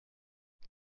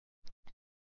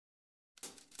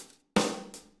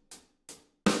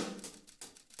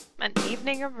An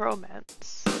evening of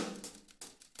romance.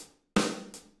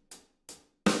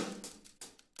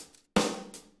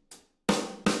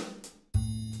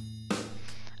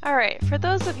 Alright, for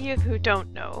those of you who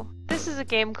don't know, this is a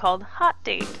game called Hot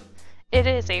Date. It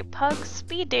is a pug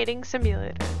speed dating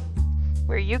simulator,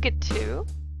 where you get to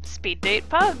speed date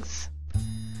pugs.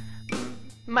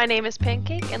 My name is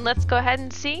Pancake, and let's go ahead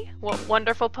and see what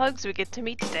wonderful pugs we get to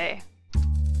meet today.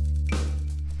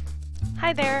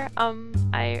 Hi there,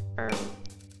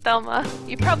 Thelma.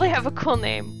 You probably have a cool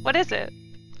name. What is it?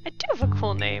 I do have a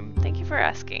cool name. Thank you for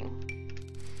asking.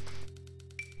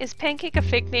 Is Pancake a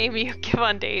fake name you give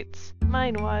on dates?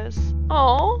 Mine was.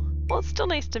 Oh, well, it's still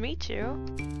nice to meet you.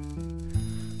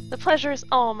 The pleasure is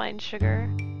all mine, sugar.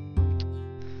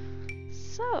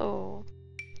 So,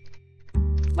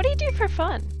 what do you do for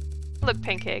fun? Look,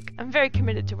 Pancake, I'm very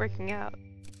committed to working out.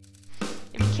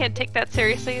 If you can't take that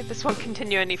seriously, this won't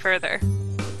continue any further.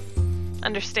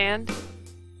 Understand?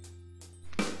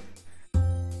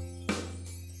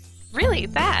 Really,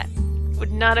 that?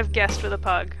 Would not have guessed with a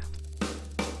pug.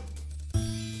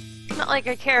 Not like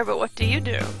I care, but what do you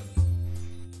do?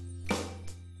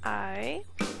 I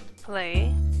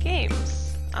play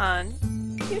games on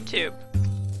YouTube.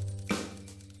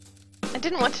 I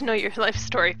didn't want to know your life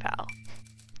story, pal.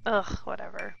 Ugh,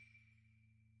 whatever.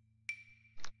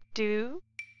 Do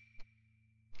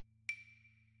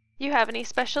you have any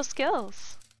special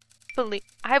skills?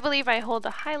 I believe I hold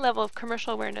a high level of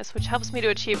commercial awareness, which helps me to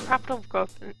achieve profitable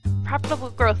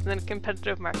growth in a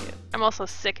competitive market. I'm also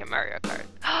sick at Mario Kart.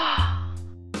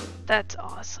 That's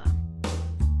awesome.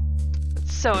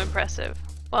 That's so impressive.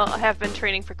 Well, I have been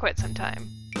training for quite some time.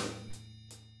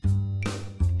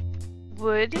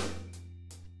 Would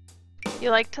you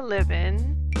like to live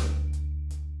in...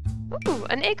 Ooh,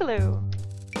 an igloo!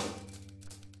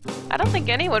 I don't think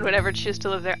anyone would ever choose to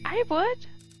live there. I would!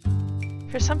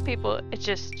 For some people, it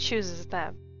just chooses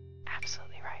them.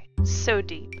 Absolutely right. So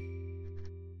deep.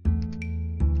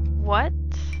 What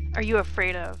are you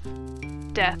afraid of?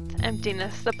 Death,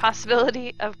 emptiness, the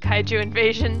possibility of kaiju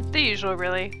invasion, the usual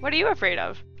really. What are you afraid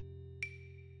of?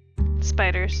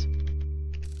 Spiders.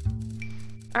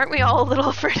 Aren't we all a little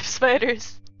afraid of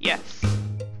spiders? Yes.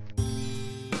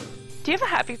 Do you have a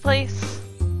happy place?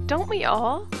 Don't we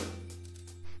all?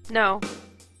 No.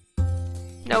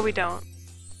 No, we don't.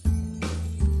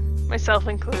 Myself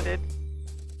included.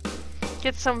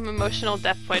 Get some emotional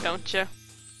depth, why don't you?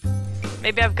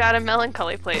 Maybe I've got a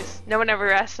melancholy place. No one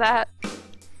ever asked that.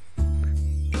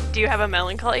 Do you have a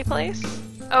melancholy place?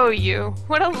 Oh, you.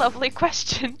 What a lovely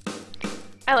question.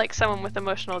 I like someone with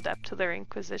emotional depth to their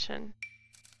inquisition.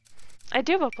 I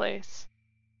do have a place.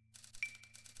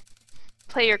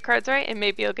 Play your cards right and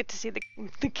maybe you'll get to see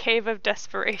the Cave of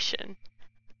Desperation.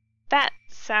 That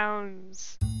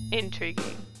sounds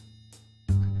intriguing.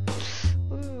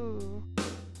 Ooh.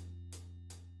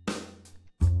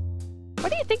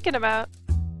 What are you thinking about?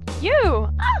 You!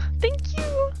 Ah, thank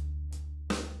you!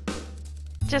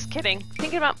 Just kidding.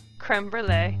 Thinking about creme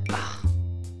brulee. Ugh.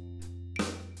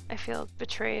 I feel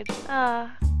betrayed.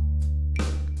 Ah.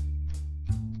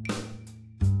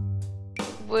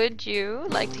 Would you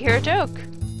like to hear a joke?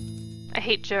 I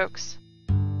hate jokes.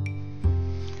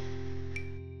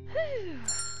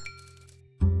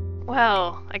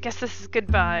 Well, I guess this is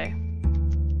goodbye.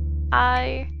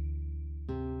 I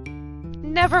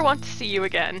never want to see you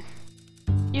again.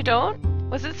 You don't?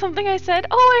 Was it something I said?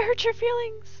 Oh, I hurt your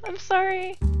feelings. I'm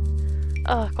sorry.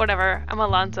 Ugh, whatever. I'm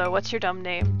Alonzo. What's your dumb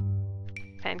name?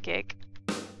 Pancake.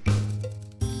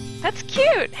 That's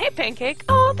cute! Hey, Pancake.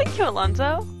 Oh, thank you,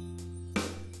 Alonzo.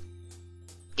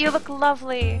 You look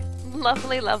lovely.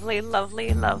 Lovely, lovely,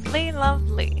 lovely, lovely,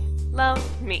 lovely.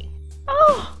 Love me.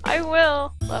 Oh, I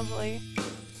will. Lovely.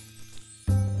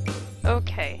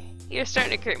 Okay, you're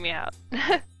starting to creep me out.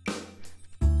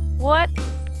 What?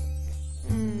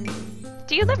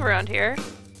 Do you live around here?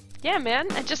 Yeah,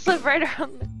 man. I just live right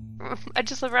around. I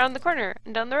just live around the corner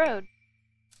and down the road.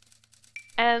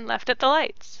 And left at the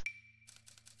lights.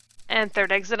 And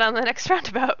third exit on the next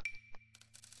roundabout.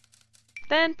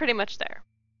 Then pretty much there.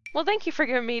 Well, thank you for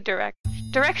giving me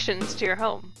directions to your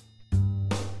home.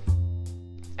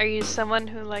 Are you someone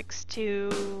who likes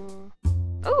to...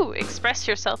 Ooh, express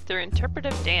yourself through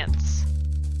interpretive dance.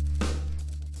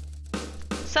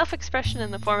 Self-expression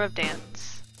in the form of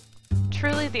dance.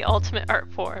 Truly the ultimate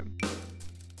art form.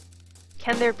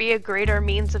 Can there be a greater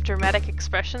means of dramatic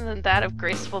expression than that of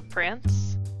graceful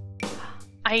prance?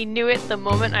 I knew it the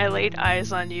moment I laid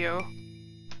eyes on you.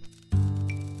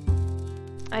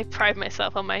 I pride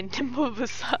myself on my nimble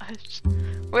visage.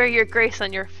 Wear your grace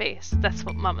on your face, that's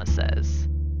what Mama says.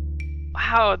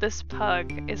 Wow, this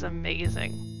pug is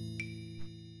amazing.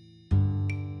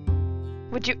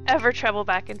 Would you ever travel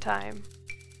back in time?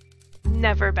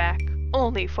 Never back,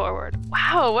 only forward.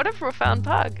 Wow, what a profound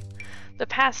pug. The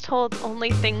past holds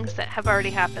only things that have already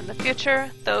happened. The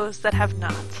future, those that have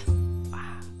not.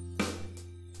 Wow.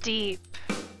 Deep.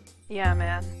 Yeah,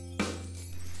 man.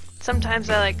 Sometimes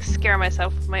I like scare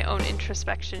myself with my own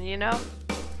introspection, you know?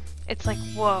 It's like,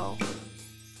 whoa.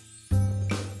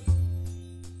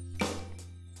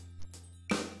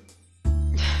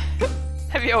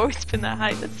 Have you always been that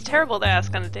high? That's terrible to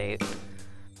ask on a date.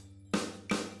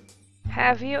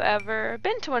 Have you ever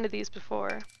been to one of these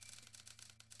before?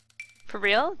 For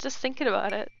real? Just thinking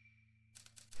about it.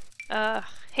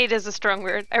 Hate is a strong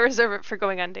word. I reserve it for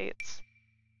going on dates.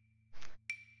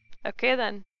 Okay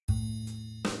then.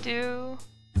 Do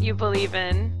you believe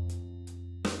in...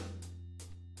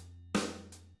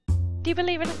 Do you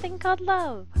believe in a thing called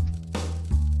love?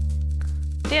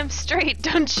 Damn straight,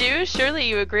 don't you? Surely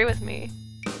you agree with me.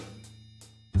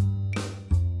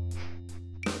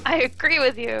 I agree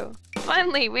with you.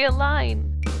 Finally, we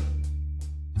align.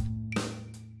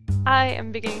 I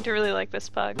am beginning to really like this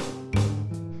pug.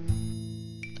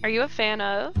 Are you a fan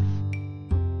of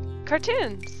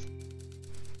cartoons?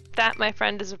 That, my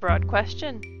friend, is a broad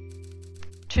question.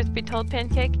 Truth be told,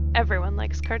 Pancake, everyone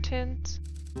likes cartoons.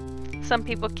 Some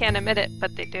people can't admit it,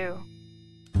 but they do.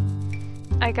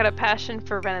 I got a passion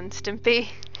for Ren and Stimpy.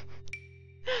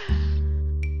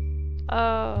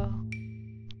 Oh.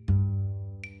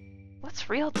 What's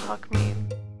real talk mean?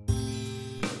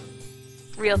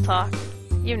 Real talk.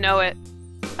 You know it.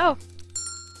 Oh.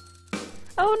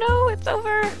 Oh no, it's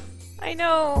over. I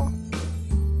know.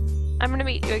 I'm gonna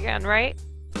meet you again, right?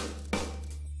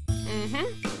 Mm-hmm.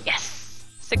 Yes!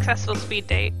 Successful speed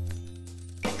date.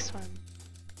 Next one.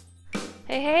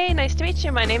 Hey, nice to meet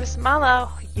you. My name is Malo.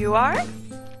 You are?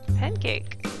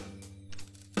 Pancake.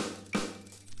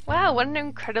 Wow, what an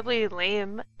incredibly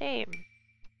lame name.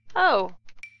 Oh.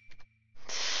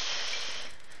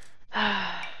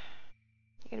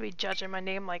 You're gonna be judging my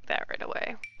name like that right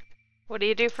away. What do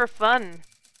you do for fun?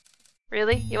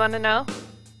 Really? You wanna know?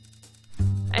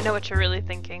 I know what you're really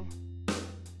thinking.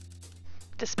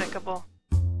 Despicable.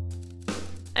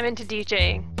 I'm into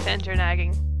DJing, to end your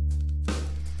nagging.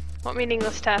 What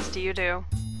meaningless task do you do?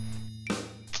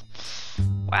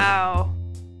 Wow.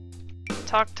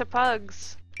 Talk to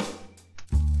pugs.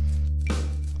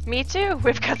 Me too!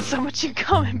 We've got so much in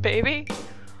common, baby!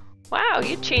 Wow,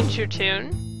 you changed your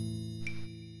tune.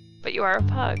 But you are a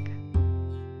pug.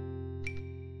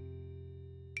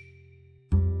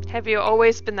 Have you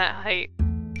always been that height?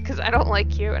 Because I don't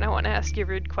like you and I want to ask you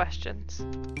rude questions.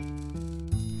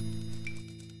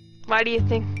 Why do you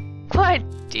think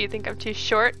I'm too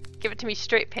short? Give it to me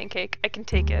straight, Pancake. I can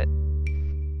take it.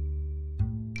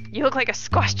 You look like a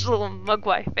squashed little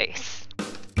mugwai face.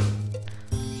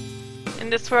 In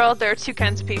this world, there are two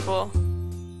kinds of people.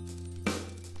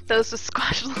 Those with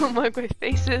squashed little mugwai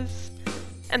faces,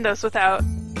 and those without.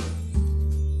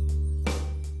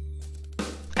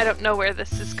 I don't know where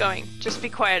this is going. Just be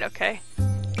quiet, okay?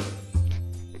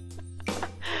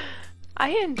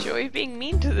 I enjoy being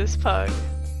mean to this pug.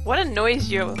 What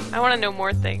annoys you? I want to know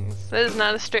more things. That is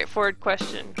not a straightforward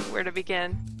question. Where to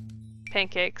begin?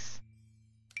 Pancakes.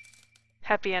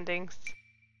 Happy endings.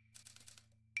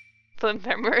 Flim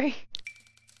memory.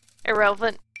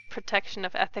 Irrelevant protection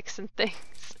of ethics and things.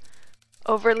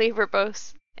 Overly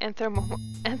verbose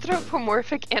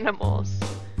anthropomorphic animals.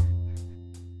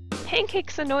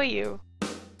 Pancakes annoy you.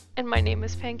 And my name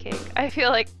is Pancake. I feel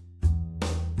like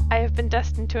I have been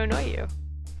destined to annoy you.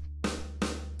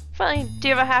 Fine. Do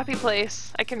you have a happy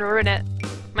place? I can ruin it.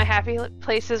 My happy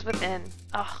place is within.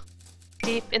 Ugh.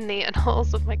 Deep in the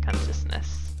annals of my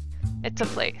consciousness. It's a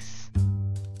place.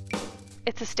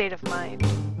 It's a state of mind.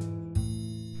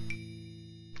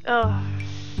 Ugh.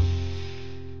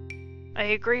 I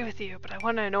agree with you, but I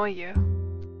want to annoy you.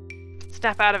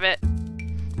 Snap out of it.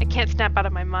 I can't snap out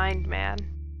of my mind, man.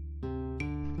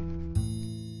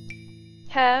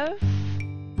 Have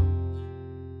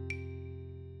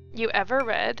you ever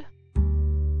read?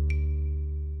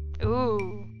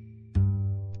 Ooh.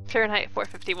 Fahrenheit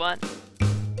 451.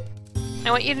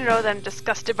 I want you to know that I'm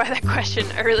disgusted by that question.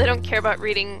 I really don't care about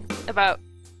reading about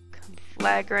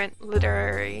flagrant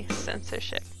literary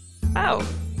censorship. Oh.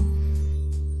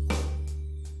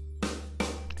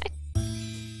 I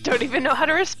don't even know how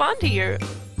to respond to you.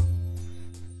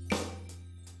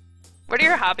 What are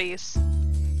your hobbies?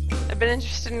 I've been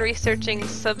interested in researching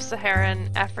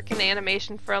sub-Saharan African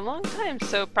animation for a long time,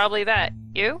 so probably that.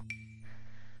 You?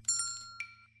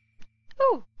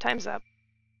 Ooh, time's up.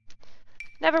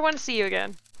 Never want to see you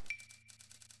again.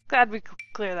 Glad we could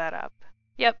clear that up.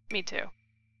 Yep, me too.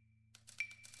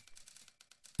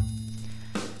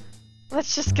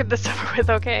 Let's just get this over with,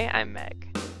 okay? I'm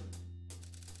Meg.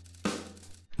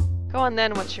 Go on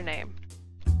then, what's your name?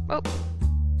 Oh.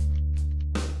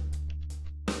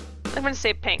 I'm gonna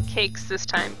say Pancakes this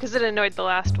time, because it annoyed the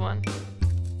last one.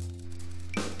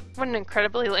 What an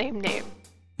incredibly lame name.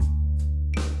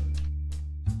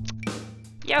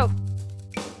 Yo!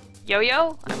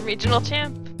 Yo-yo, I'm regional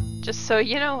champ. Just so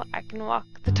you know, I can walk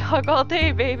the dog all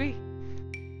day, baby.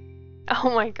 Oh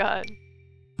my god.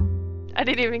 I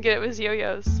didn't even get it was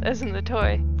yo-yos, as in the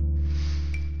toy.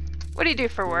 What do you do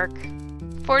for work?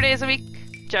 4 days a week,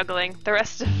 juggling. The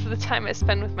rest of the time I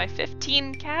spend with my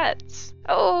 15 cats.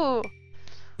 Oh!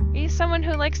 Are you someone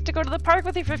who likes to go to the park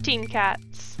with your 15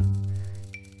 cats?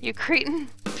 You cretin.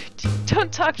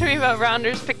 Don't talk to me about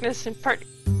rounders, picnics, and park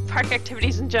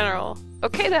activities in general.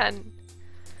 Okay then.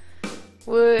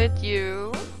 Would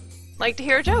you like to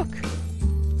hear a joke?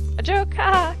 A joke?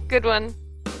 Haha, good one.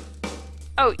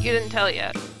 Oh, you didn't tell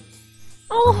yet.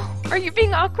 Oh, are you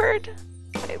being awkward?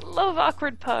 I love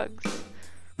awkward pugs.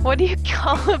 What do you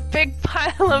call a big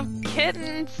pile of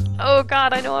kittens? Oh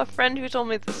god, I know a friend who told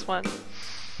me this one.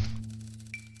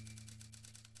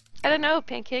 I don't know,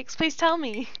 Pancakes, please tell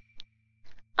me.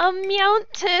 A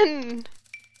mountain!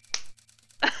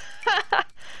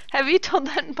 Have you told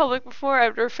that in public before? I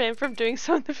would refrain from doing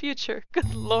so in the future.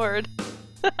 Good lord.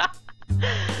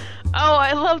 Oh,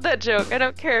 I love that joke. I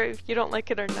don't care if you don't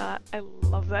like it or not. I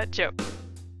love that joke.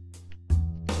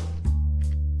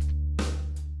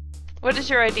 What is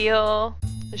your ideal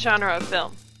genre of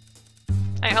film?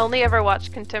 I only ever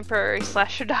watch contemporary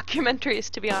slasher documentaries,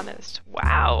 to be honest.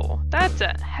 Wow, that's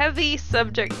a heavy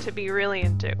subject to be really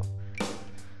into.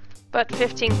 But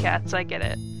 15 cats, I get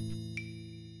it.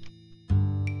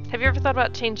 Have you ever thought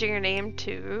about changing your name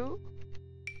to...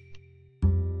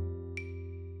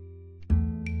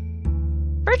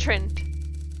 Bertrand?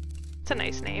 It's a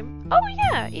nice name. Oh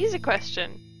yeah, easy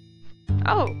question.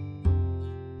 Oh.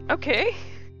 Okay.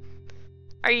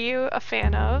 Are you a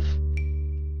fan of...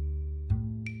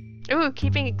 Ooh,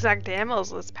 keeping exotic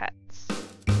animals as pets.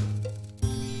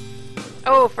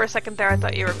 Oh, for a second there I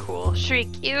thought you were cool. Shriek,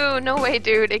 ew, no way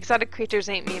dude, exotic creatures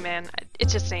ain't me man. It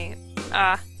just ain't.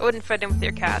 I wouldn't fit in with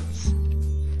your cats.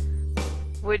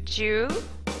 Would you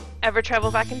ever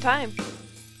travel back in time?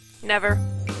 Never.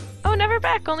 Oh, never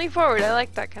back, only forward. I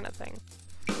like that kind of thing.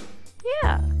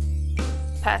 Yeah.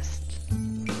 Past.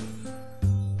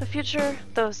 The future,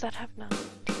 those that have not.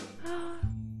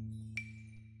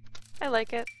 I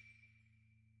like it.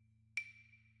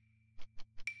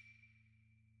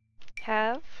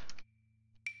 Have?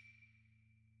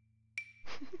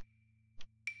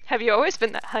 Have you always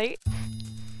been that height?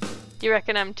 Do you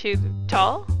reckon I'm too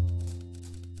tall?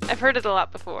 I've heard it a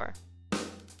lot before.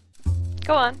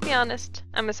 Go on, be honest.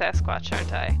 I'm a Sasquatch,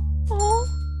 aren't I? Oh,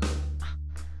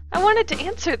 I wanted to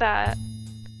answer that.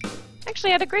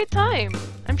 Actually, I had a great time.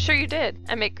 I'm sure you did.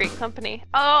 I make great company.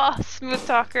 Oh, smooth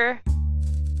talker.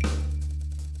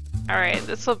 Alright,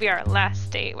 this will be our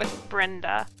last date with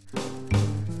Brenda.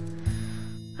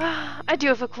 I do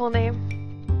have a cool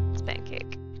name. It's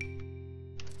Pancake.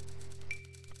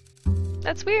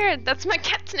 That's weird. That's my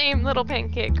cat's name, Little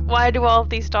Pancake. Why do all of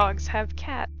these dogs have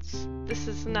cats? This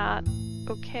is not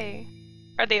okay.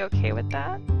 Are they okay with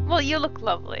that? Well, you look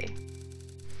lovely.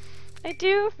 I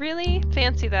do really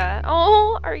fancy that.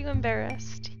 Oh, are you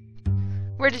embarrassed?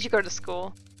 Where did you go to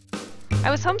school?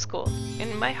 I was homeschooled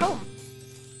in my home.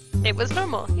 It was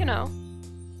normal, you know.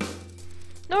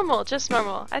 Normal, just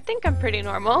normal. I think I'm pretty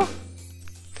normal.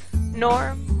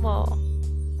 Normal.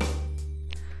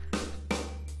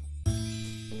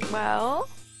 Well,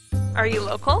 are you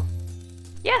local?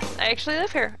 Yes, I actually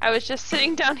live here. I was just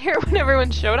sitting down here when everyone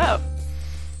showed up.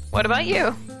 What about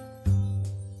you?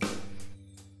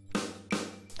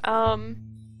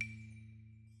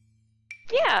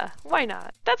 Yeah, why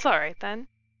not? That's alright then.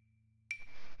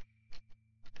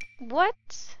 What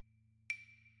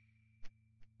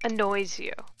annoys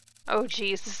you? Oh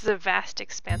geez, this is a vast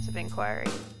expanse of inquiry.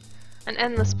 An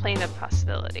endless plane of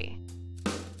possibility.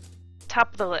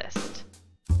 Top of the list.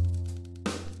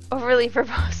 Overly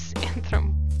verbose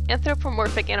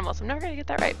anthropomorphic animals. I'm never gonna get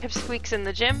that right. Pipsqueaks in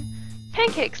the gym.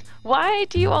 Pancakes! Why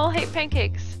do you all hate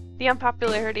pancakes? The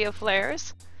unpopularity of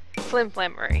flares?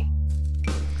 Flimflammery.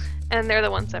 And they're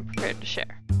the ones I'm prepared to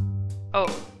share.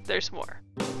 Oh, there's more.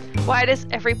 Why does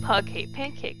every pug hate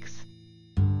pancakes?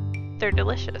 They're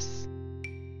delicious.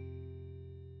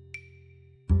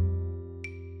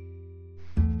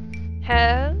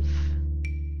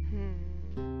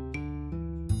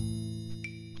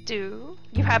 Do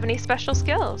you have any special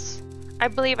skills? I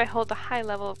believe I hold a high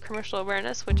level of commercial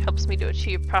awareness which helps me to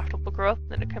achieve profitable growth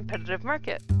in a competitive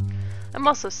market. I'm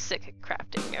also sick at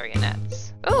crafting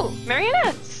marionettes. Oh,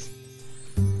 marionettes!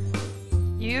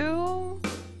 You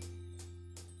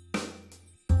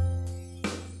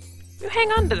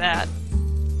hang on to that.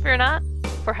 Fear not,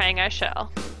 for hang I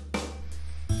shall.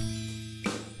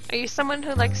 Are you someone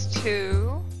who likes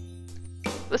to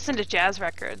listen to jazz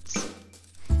records?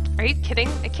 Are you kidding?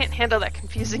 I can't handle that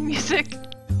confusing music.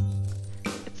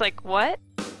 It's like, what?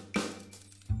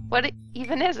 What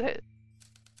even is it?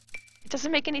 It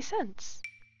doesn't make any sense.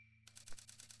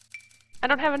 I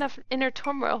don't have enough inner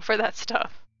turmoil for that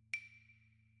stuff.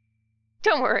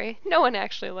 Don't worry, no one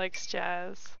actually likes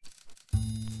jazz.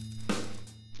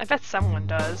 I bet someone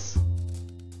does.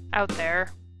 Out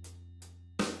there.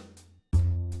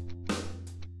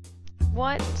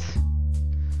 What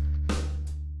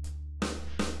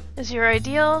is your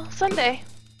ideal Sunday?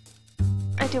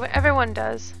 I do what everyone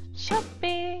does.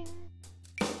 Shopping.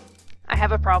 I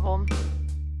have a problem.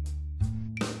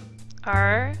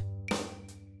 Are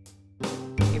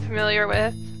you familiar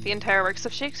with the entire works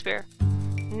of Shakespeare?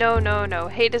 No, no, no.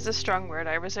 Hate is a strong word.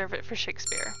 I reserve it for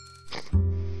Shakespeare.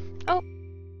 Oh.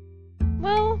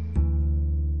 Well.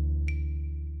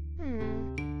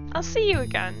 I'll see you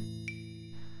again.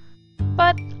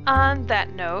 But on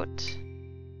that note,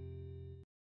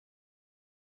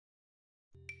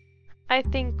 I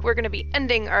think we're going to be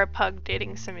ending our pug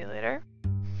dating simulator.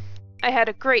 I had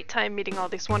a great time meeting all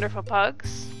these wonderful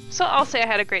pugs, so I'll say I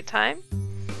had a great time.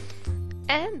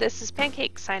 And this is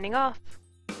Pancake signing off.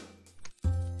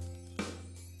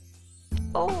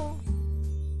 Oh.